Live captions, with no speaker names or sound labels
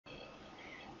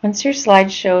Once your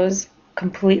slideshow is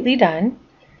completely done,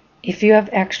 if you have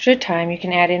extra time, you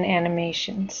can add in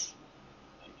animations.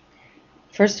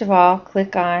 First of all,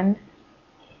 click on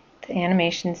the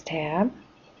Animations tab.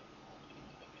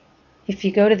 If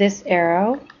you go to this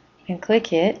arrow and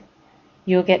click it,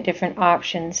 you'll get different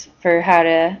options for how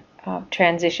to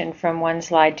transition from one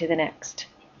slide to the next.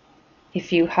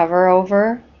 If you hover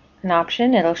over an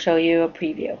option, it'll show you a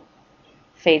preview.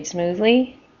 Fade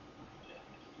smoothly,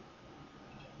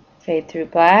 fade through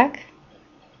black,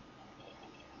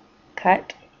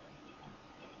 cut,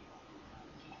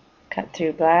 cut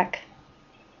through black,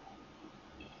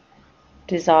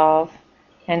 dissolve,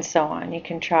 and so on. You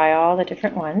can try all the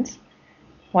different ones.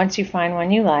 Once you find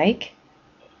one you like,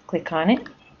 click on it.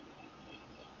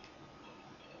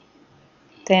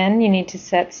 Then you need to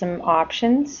set some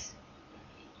options.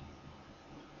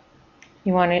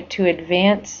 You want it to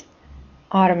advance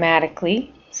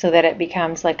automatically so that it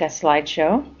becomes like a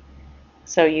slideshow.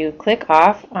 So you click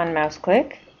off on mouse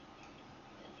click.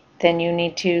 Then you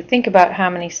need to think about how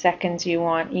many seconds you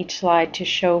want each slide to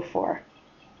show for.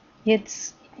 You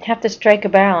have to strike a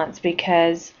balance,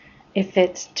 because if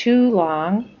it's too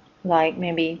long, like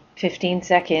maybe 15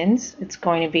 seconds, it's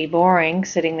going to be boring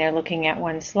sitting there looking at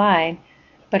one slide.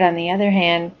 But on the other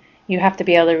hand, you have to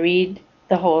be able to read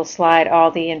the whole slide, all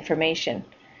the information.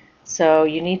 So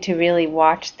you need to really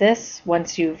watch this.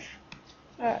 Once you've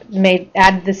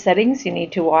added the settings, you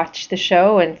need to watch the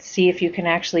show and see if you can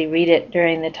actually read it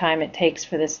during the time it takes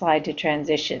for the slide to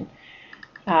transition.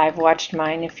 I've watched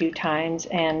mine a few times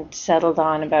and settled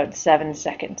on about 7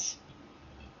 seconds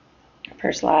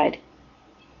per slide.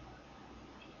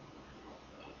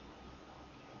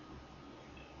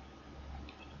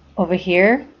 Over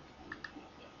here,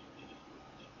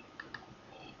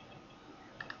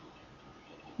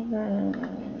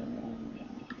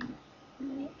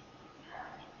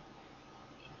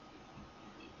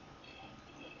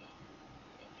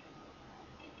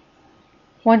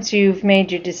 once you've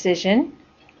made your decision,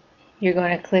 you're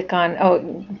going to click on,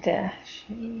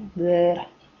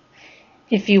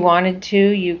 if you wanted to,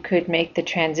 you could make the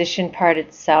transition part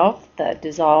itself, the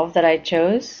dissolve that I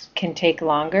chose, can take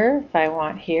longer if I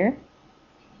want here.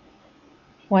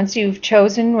 Once you've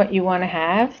chosen what you want to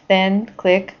have, then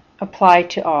click Apply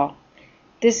to All.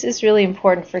 This is really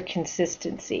important for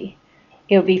consistency.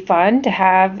 It'll be fun to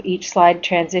have each slide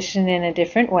transition in a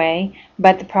different way,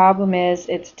 but the problem is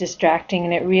it's distracting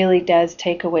and it really does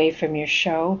take away from your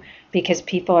show, because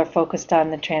people are focused on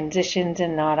the transitions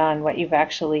and not on what you've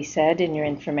actually said in your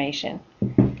information.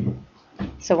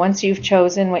 So once you've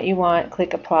chosen what you want,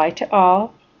 click Apply to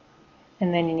All,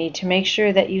 and then you need to make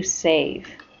sure that you save.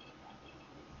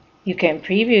 You can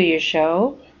preview your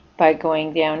show by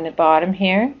going down the bottom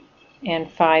here and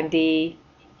find the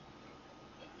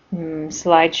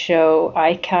slideshow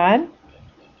icon,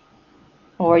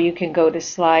 or you can go to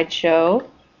slideshow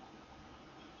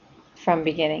from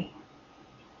beginning,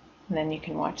 and then you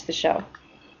can watch the show.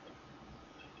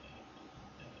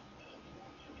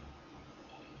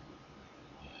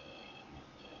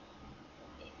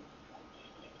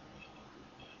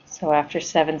 So after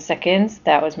 7 seconds,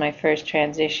 that was my first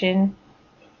transition.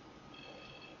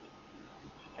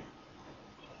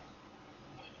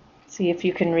 See if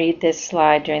you can read this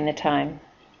slide during the time.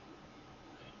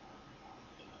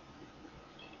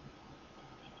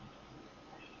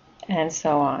 And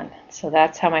so on. So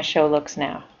that's how my show looks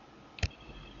now.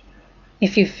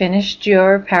 If you've finished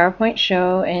your PowerPoint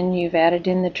show and you've added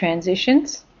in the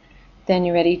transitions, then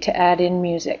you're ready to add in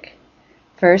music.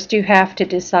 First, you have to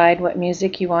decide what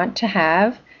music you want to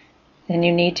have. Then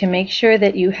you need to make sure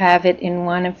that you have it in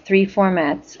one of 3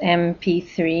 formats: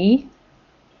 MP3,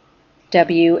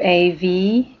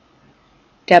 WAV,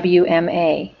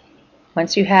 WMA.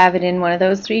 Once you have it in one of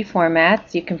those 3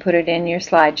 formats, you can put it in your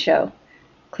slideshow.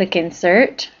 Click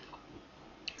Insert,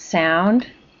 Sound,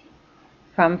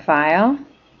 from File.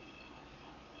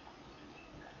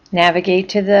 Navigate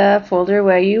to the folder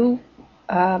where you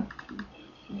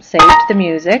saved the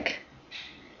music.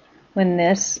 When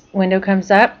this window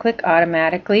comes up, click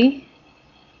Automatically,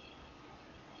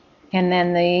 and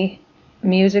then the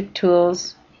music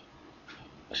tools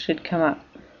should come up.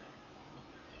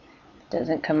 If it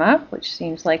doesn't come up, which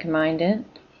seems like mine didn't,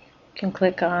 you can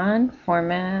click on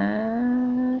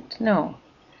Format. No.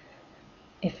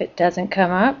 If it doesn't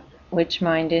come up, which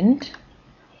mine didn't,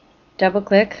 double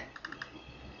click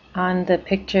on the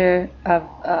picture of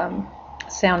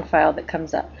sound file that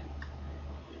comes up.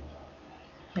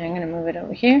 And I'm going to move it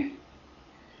over here.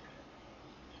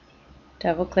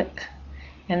 Double click,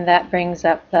 and that brings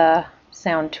up the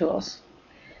sound tools.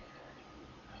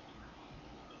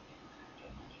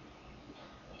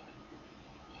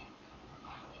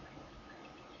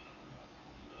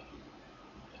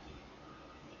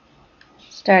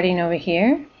 Starting over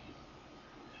here,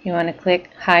 you want to click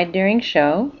Hide During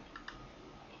Show,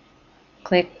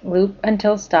 click Loop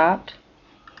Until Stopped,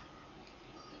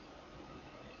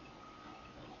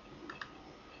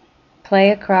 play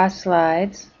across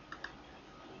slides,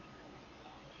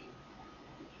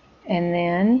 and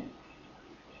then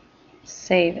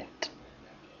save it.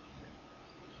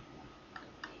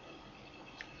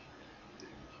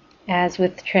 As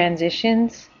with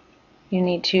transitions, you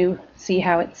need to see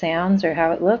how it sounds or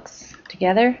how it looks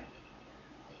together.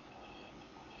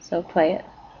 So play it.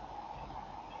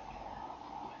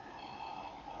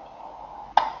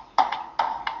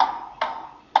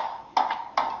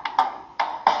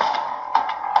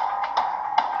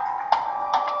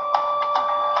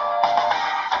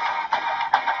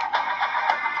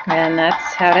 And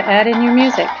that's how to add in your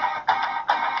music.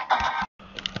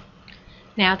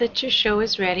 Now that your show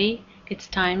is ready, it's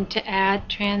time to add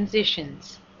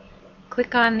transitions.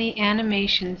 Click on the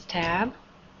Animations tab,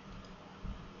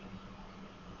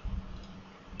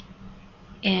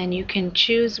 and you can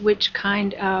choose which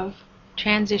kind of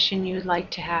transition you'd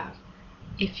like to have.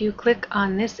 If you click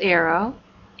on this arrow,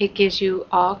 it gives you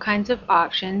all kinds of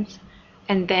options,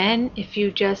 and then if you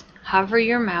just hover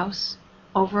your mouse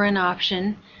over an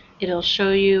option, it'll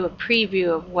show you a preview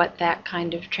of what that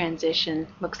kind of transition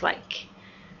looks like.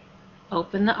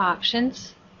 Open the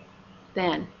options,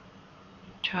 then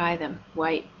try them.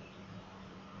 White,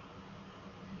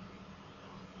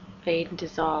 fade and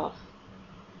dissolve,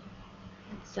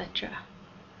 etc.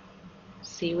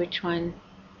 See which one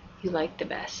you like the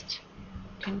best.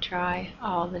 You can try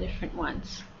all the different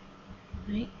ones.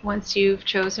 Right? Once you've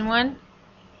chosen one,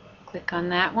 click on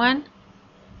that one.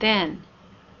 Then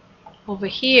over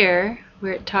here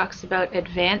where it talks about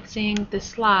advancing the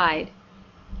slide,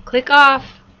 click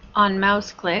off on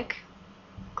mouse click,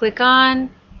 click on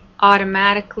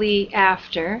automatically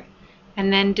after,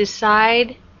 and then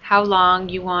decide how long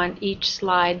you want each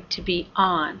slide to be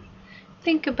on.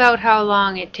 Think about how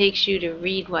long it takes you to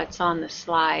read what's on the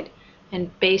slide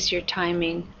and base your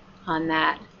timing on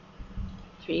that.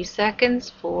 3 seconds,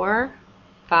 4,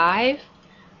 5.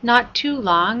 Not too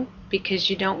long because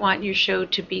you don't want your show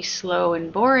to be slow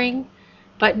and boring,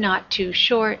 but not too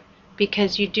short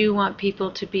because you do want people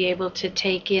to be able to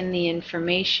take in the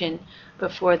information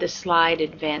before the slide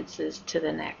advances to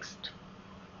the next.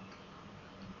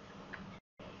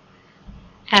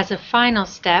 As a final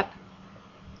step,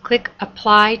 click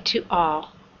Apply to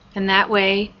All, and that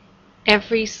way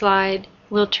every slide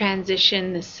will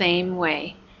transition the same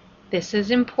way. This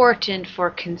is important for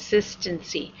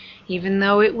consistency. Even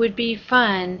though it would be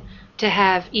fun to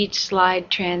have each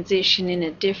slide transition in a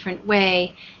different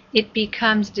way, it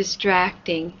becomes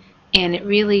distracting and it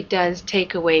really does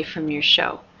take away from your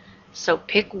show. So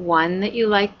pick one that you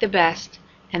like the best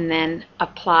and then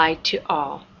apply to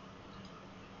all.